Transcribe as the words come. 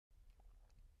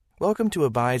Welcome to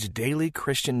Abide's Daily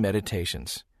Christian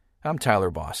Meditations. I'm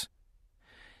Tyler Boss.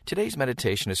 Today's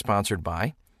meditation is sponsored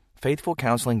by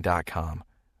FaithfulCounseling.com,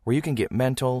 where you can get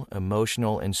mental,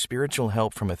 emotional, and spiritual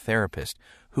help from a therapist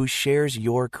who shares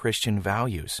your Christian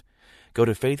values. Go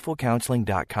to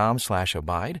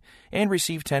FaithfulCounseling.com/abide and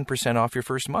receive 10% off your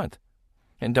first month.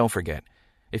 And don't forget,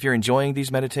 if you're enjoying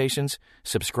these meditations,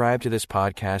 subscribe to this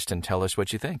podcast and tell us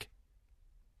what you think.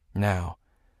 Now,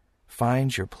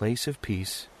 find your place of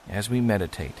peace as we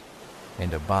meditate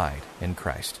and abide in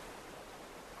Christ.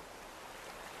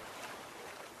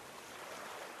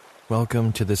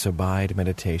 Welcome to this Abide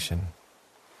meditation.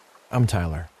 I'm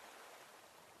Tyler.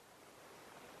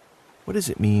 What does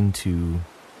it mean to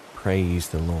praise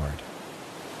the Lord?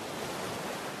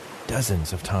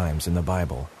 Dozens of times in the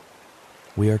Bible,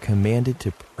 we are commanded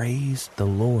to praise the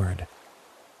Lord,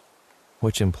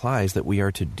 which implies that we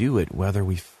are to do it whether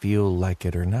we feel like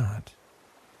it or not.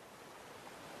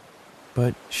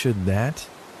 But should that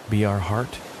be our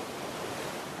heart?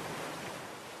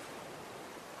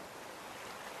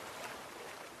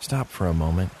 Stop for a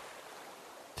moment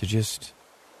to just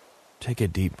take a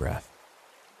deep breath.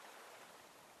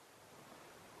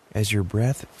 As your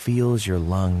breath fills your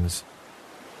lungs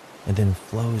and then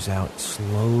flows out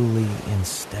slowly and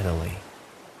steadily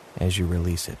as you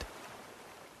release it,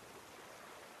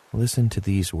 listen to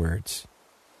these words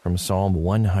from Psalm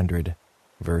 100,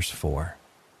 verse 4.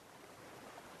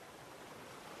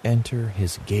 Enter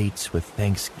his gates with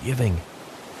thanksgiving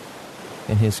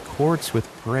and his courts with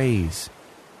praise.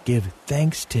 Give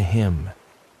thanks to him.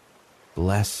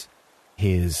 Bless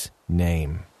his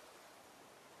name.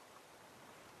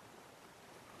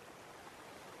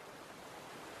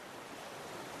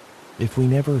 If we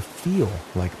never feel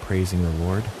like praising the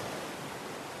Lord,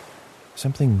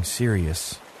 something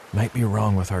serious might be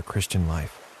wrong with our Christian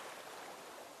life.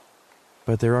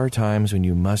 But there are times when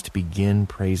you must begin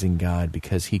praising God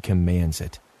because he commands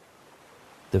it.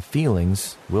 The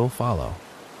feelings will follow.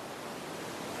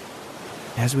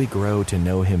 As we grow to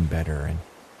know him better and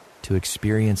to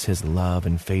experience his love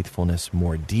and faithfulness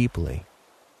more deeply,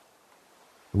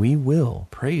 we will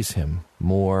praise him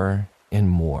more and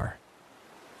more.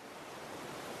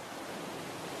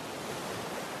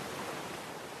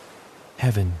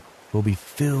 Heaven will be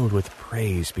filled with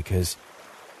praise because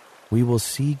we will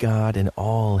see God in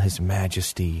all his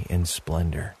majesty and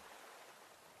splendor.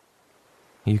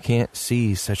 You can't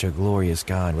see such a glorious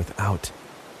God without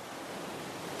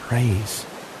praise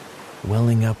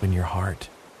welling up in your heart.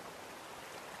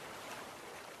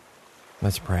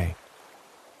 Let's pray.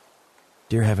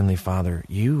 Dear Heavenly Father,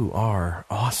 you are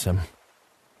awesome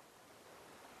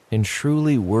and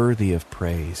truly worthy of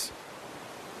praise.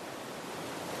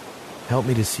 Help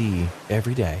me to see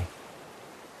every day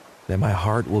that my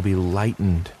heart will be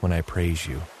lightened when I praise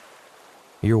you.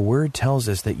 Your word tells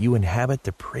us that you inhabit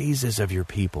the praises of your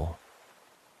people.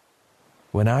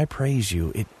 When I praise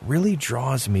you, it really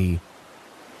draws me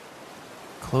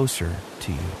closer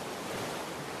to you.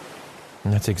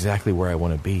 And that's exactly where I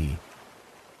want to be.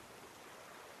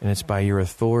 And it's by your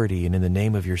authority and in the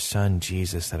name of your Son,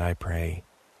 Jesus, that I pray.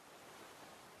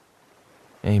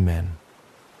 Amen.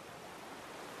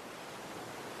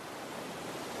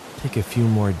 Take a few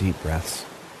more deep breaths.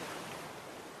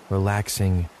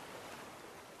 Relaxing,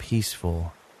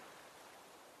 peaceful,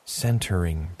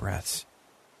 centering breaths.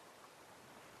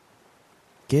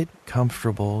 Get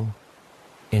comfortable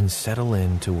and settle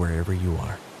into wherever you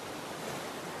are.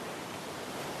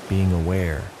 Being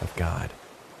aware of God.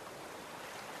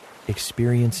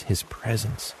 Experience his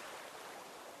presence,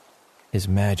 his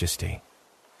majesty,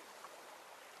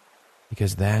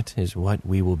 because that is what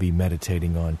we will be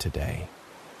meditating on today.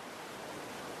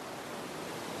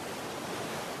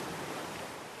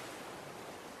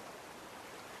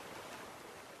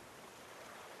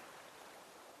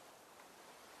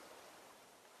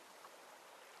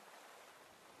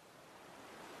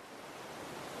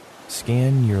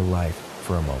 Scan your life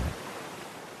for a moment.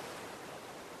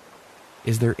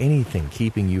 Is there anything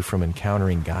keeping you from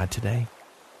encountering God today?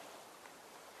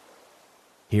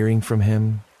 Hearing from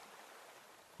him?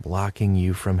 Blocking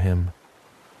you from him?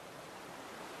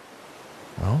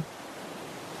 Well,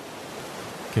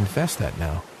 confess that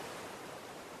now.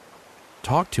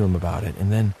 Talk to him about it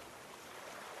and then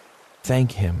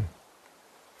thank him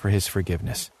for his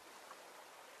forgiveness.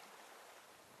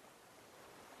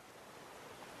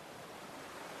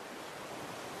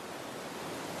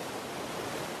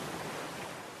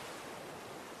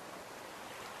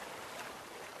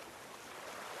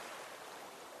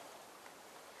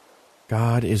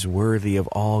 God is worthy of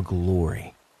all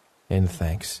glory and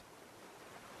thanks.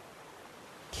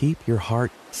 Keep your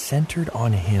heart centered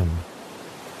on Him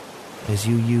as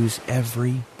you use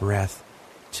every breath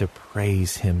to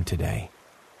praise Him today.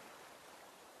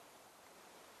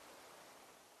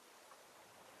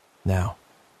 Now,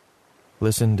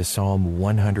 listen to Psalm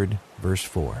 100, verse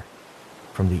 4,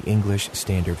 from the English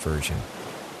Standard Version.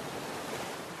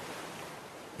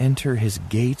 Enter His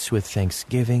gates with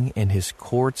thanksgiving and His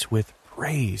courts with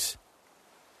praise.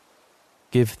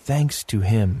 Give thanks to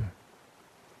Him.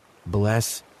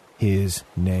 Bless His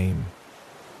name.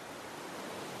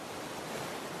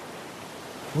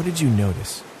 What did you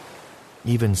notice,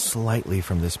 even slightly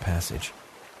from this passage?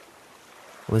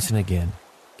 Listen again,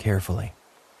 carefully.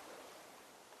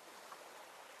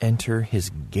 Enter His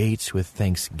gates with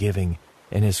thanksgiving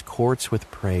and His courts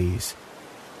with praise.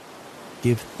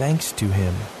 Give thanks to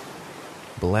Him.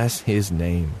 Bless His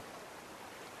name.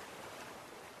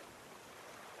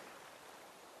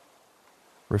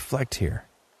 Reflect here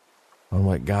on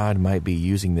what God might be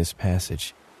using this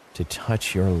passage to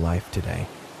touch your life today.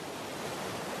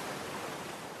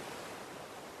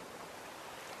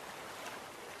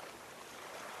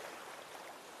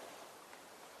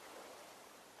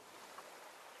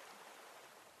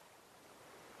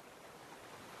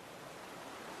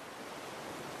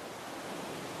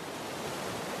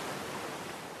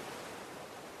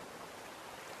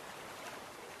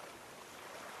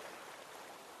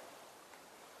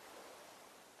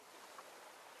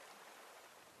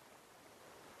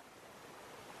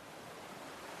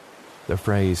 The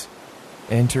phrase,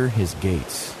 enter His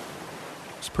gates,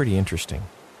 is pretty interesting.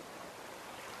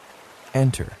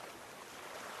 Enter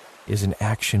is an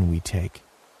action we take.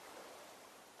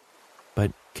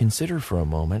 But consider for a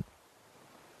moment,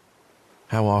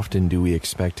 how often do we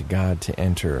expect God to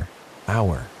enter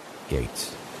our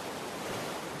gates?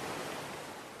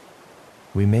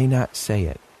 We may not say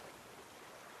it,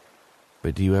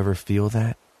 but do you ever feel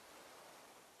that?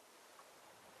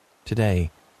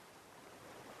 Today,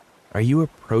 are you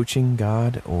approaching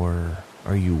God, or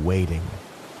are you waiting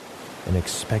and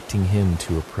expecting Him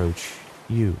to approach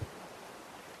you?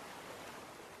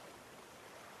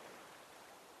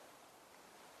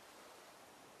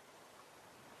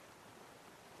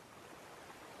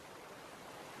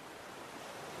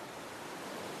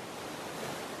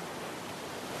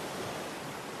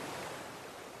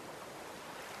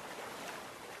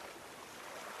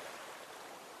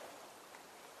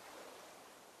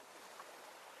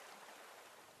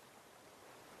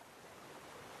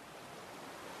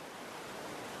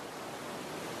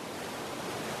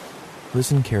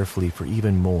 Listen carefully for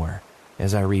even more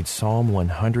as I read Psalm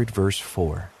 100, verse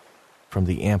 4 from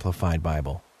the Amplified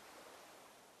Bible.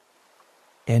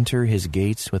 Enter His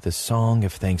gates with a song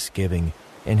of thanksgiving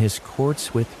and His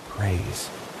courts with praise.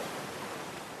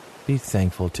 Be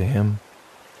thankful to Him.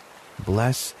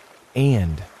 Bless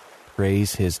and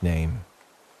praise His name.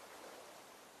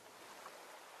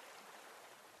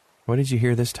 What did you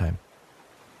hear this time?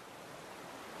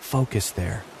 Focus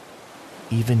there,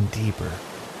 even deeper,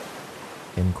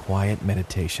 in quiet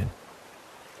meditation.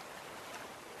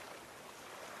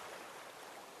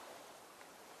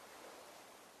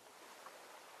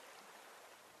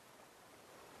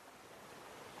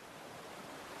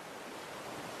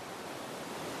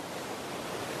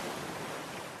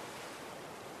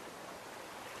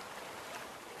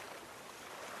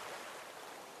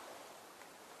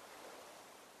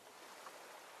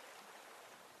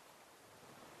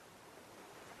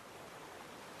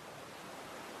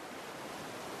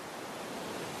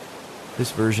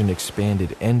 This version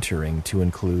expanded entering to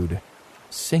include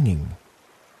singing.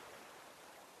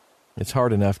 It's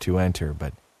hard enough to enter,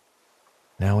 but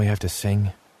now we have to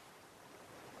sing.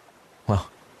 Well,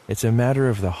 it's a matter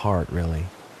of the heart, really.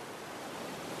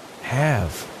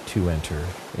 Have to enter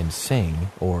and sing,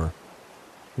 or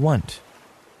want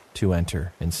to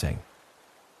enter and sing.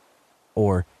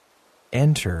 Or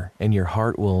enter and your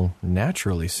heart will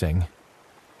naturally sing.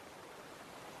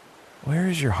 Where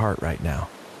is your heart right now?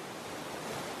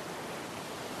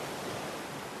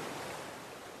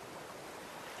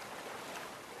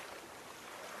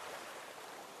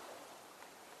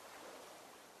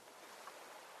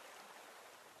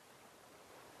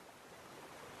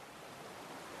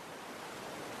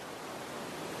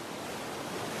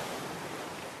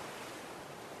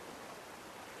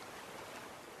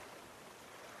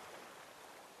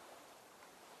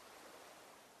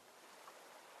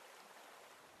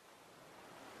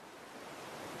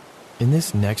 In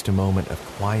this next moment of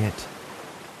quiet,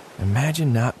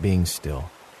 imagine not being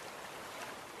still,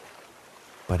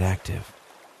 but active.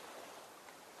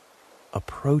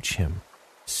 Approach Him,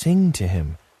 sing to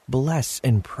Him, bless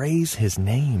and praise His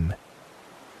name,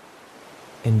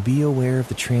 and be aware of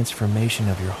the transformation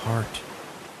of your heart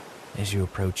as you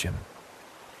approach Him.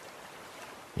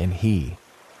 and He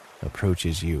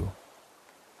approaches you.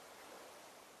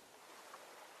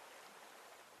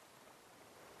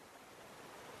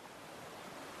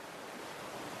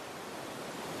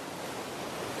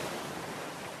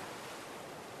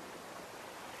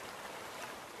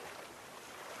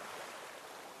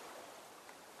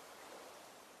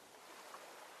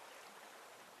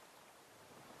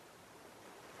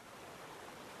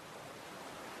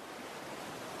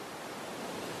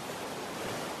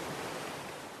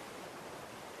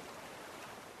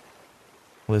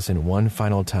 Listen one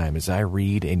final time as I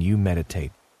read and you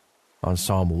meditate on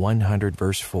Psalm 100,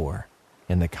 verse 4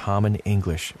 in the Common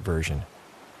English Version.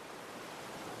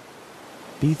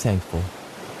 Be thankful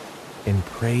and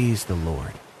praise the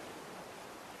Lord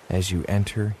as you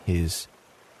enter His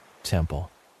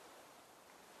temple.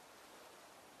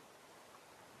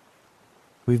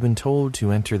 We've been told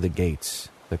to enter the gates,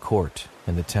 the court,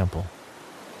 and the temple.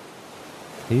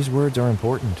 These words are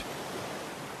important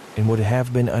and would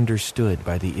have been understood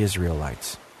by the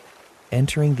Israelites.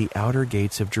 Entering the outer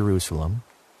gates of Jerusalem,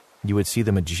 you would see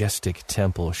the majestic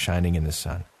temple shining in the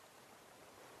sun.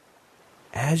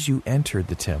 As you entered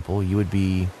the temple, you would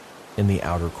be in the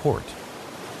outer court.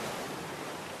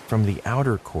 From the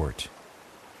outer court,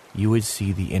 you would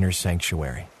see the inner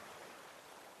sanctuary,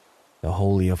 the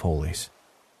Holy of Holies.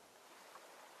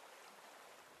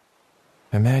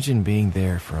 Imagine being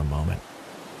there for a moment.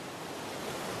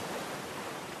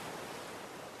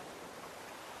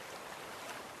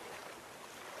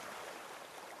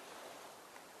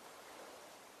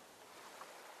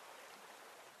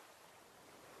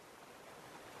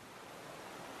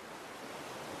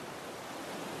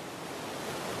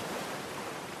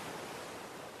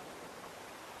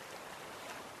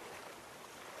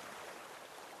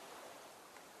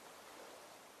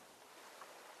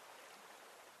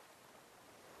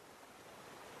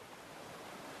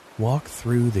 Walk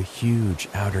through the huge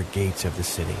outer gates of the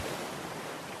city.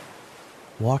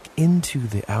 Walk into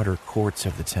the outer courts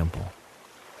of the temple.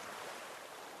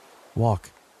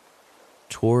 Walk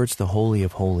towards the Holy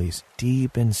of Holies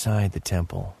deep inside the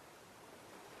temple.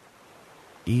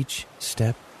 Each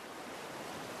step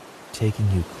taking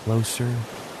you closer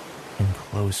and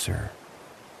closer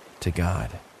to God,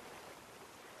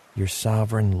 your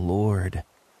sovereign Lord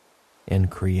and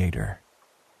Creator.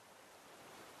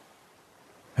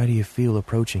 How do you feel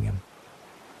approaching Him?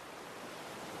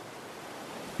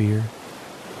 Fear?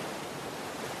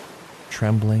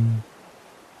 Trembling?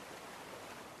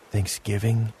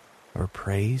 Thanksgiving or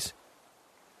praise?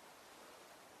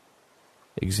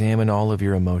 Examine all of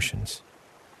your emotions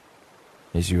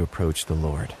as you approach the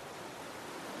Lord.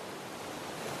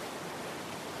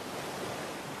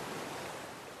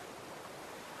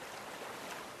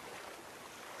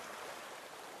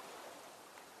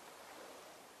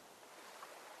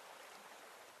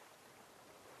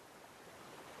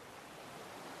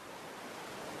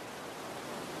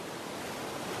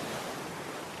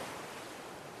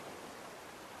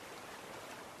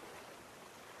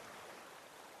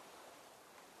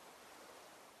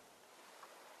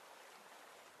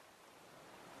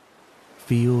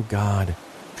 Feel God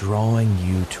drawing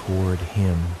you toward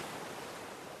Him.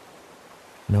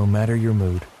 No matter your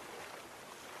mood,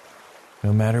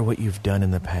 no matter what you've done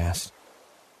in the past,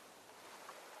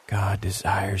 God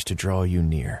desires to draw you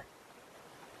near.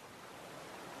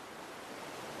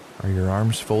 Are your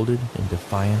arms folded in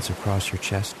defiance across your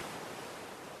chest?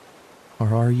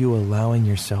 Or are you allowing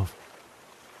yourself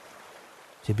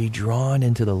to be drawn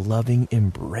into the loving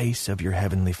embrace of your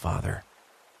Heavenly Father?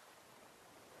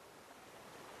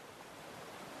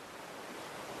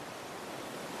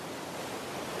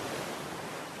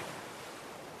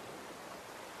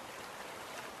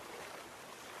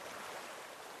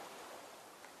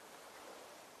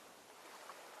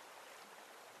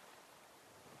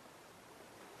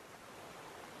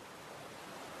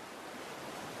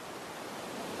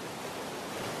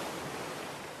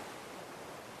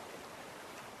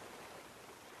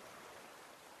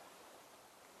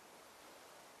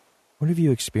 What have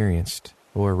you experienced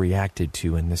or reacted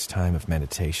to in this time of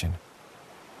meditation?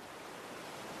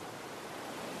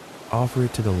 Offer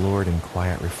it to the Lord in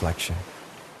quiet reflection.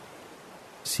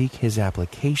 Seek His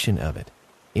application of it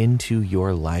into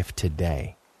your life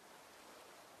today.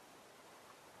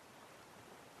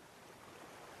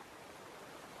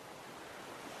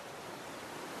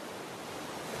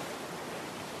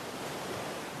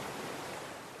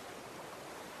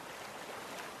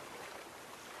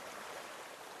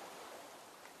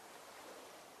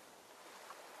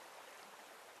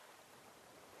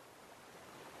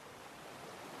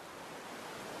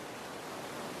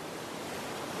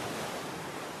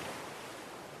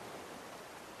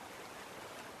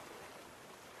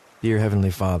 Dear Heavenly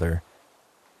Father,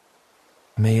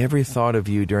 may every thought of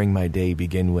you during my day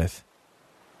begin with,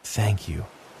 thank you.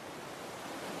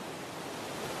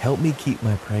 Help me keep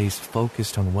my praise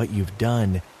focused on what you've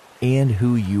done and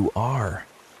who you are.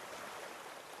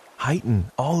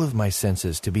 Heighten all of my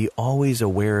senses to be always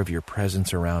aware of your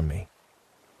presence around me.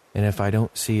 And if I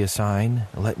don't see a sign,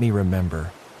 let me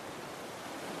remember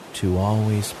to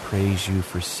always praise you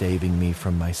for saving me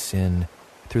from my sin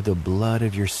through the blood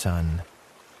of your Son,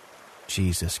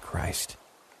 Jesus Christ.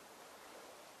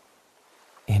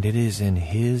 And it is in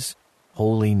his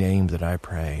holy name that I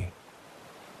pray.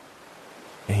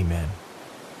 Amen.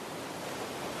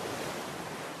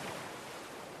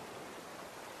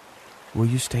 Will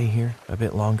you stay here a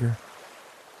bit longer?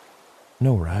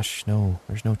 No rush,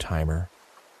 there's no timer,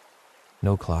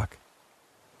 no clock.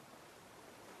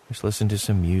 Just listen to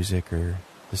some music or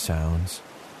the sounds.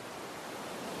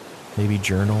 Maybe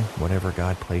journal whatever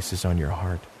God places on your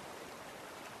heart.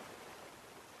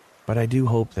 But I do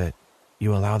hope that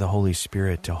you allow the Holy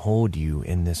Spirit to hold you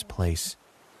in this place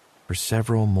for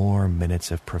several more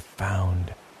minutes of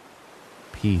profound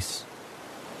peace,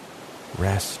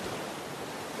 rest,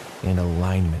 and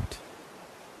alignment.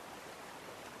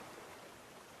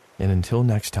 And until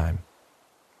next time,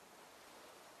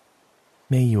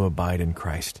 may you abide in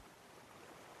Christ.